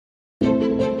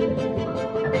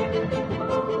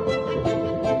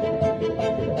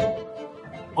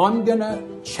I'm going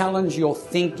to challenge your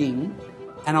thinking,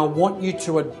 and I want you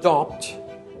to adopt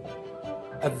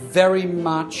a very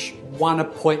much one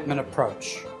appointment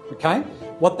approach, okay?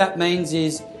 What that means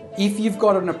is if you've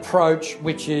got an approach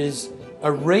which is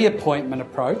a reappointment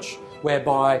approach,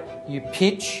 whereby you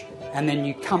pitch and then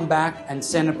you come back and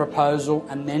send a proposal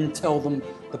and then tell them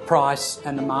the price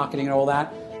and the marketing and all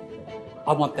that,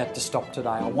 I want that to stop today.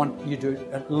 I want you to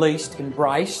at least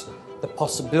embrace the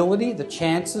possibility, the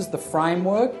chances, the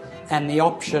framework and the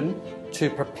option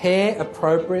to prepare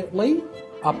appropriately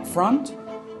up front,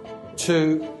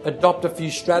 to adopt a few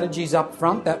strategies up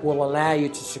front that will allow you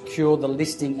to secure the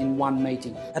listing in one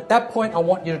meeting. At that point, I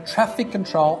want you to traffic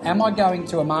control, am I going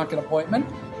to a market appointment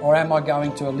or am I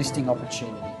going to a listing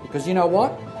opportunity? Because you know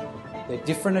what? They're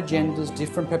different agendas,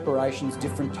 different preparations,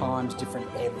 different times, different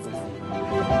everything.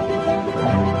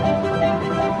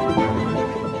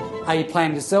 Are you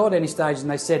planning to sell at any stage? And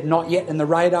they said not yet, and the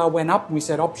radar went up and we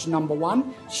said option number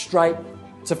one, straight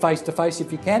to face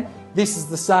if you can. This is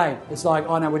the same. It's like,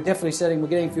 I know we're definitely selling, we're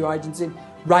getting a few agents in,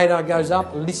 radar goes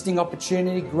up, listing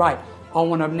opportunity, great. I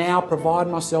want to now provide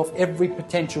myself every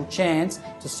potential chance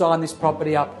to sign this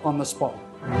property up on the spot.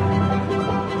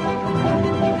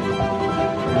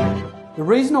 The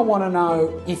reason I want to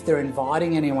know if they're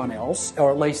inviting anyone else,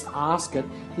 or at least ask it,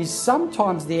 is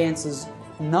sometimes the answer's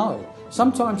no.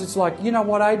 Sometimes it's like, you know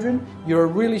what, Adrian, you're a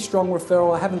really strong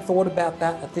referral. I haven't thought about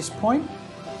that at this point.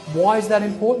 Why is that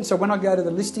important? So when I go to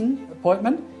the listing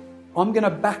appointment, I'm going to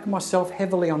back myself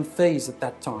heavily on fees at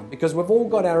that time, because we've all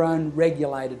got our own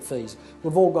regulated fees.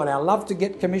 We've all got our love to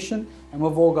get commission and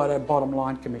we've all got our bottom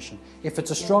line commission. If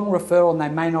it's a strong referral and they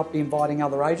may not be inviting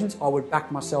other agents, I would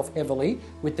back myself heavily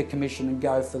with the commission and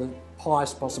go for the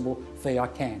highest possible fee I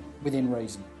can, within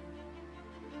reason.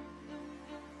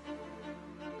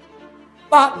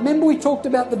 But remember we talked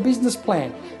about the business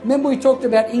plan. Remember we talked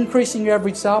about increasing your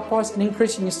average sale price and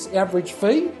increasing your average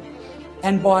fee?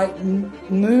 And by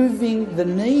moving the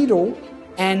needle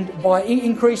and by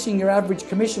increasing your average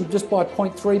commission just by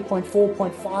 0.3, 0.4,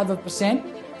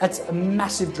 0.5%, that's a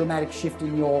massive dramatic shift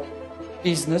in your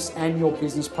business and your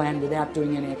business plan without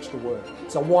doing any extra work.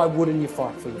 So why wouldn't you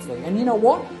fight for your fee? And you know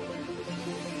what?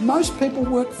 Most people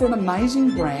work for an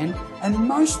amazing brand, and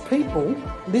most people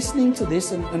listening to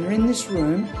this and are in this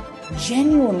room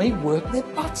genuinely work their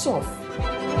butts off.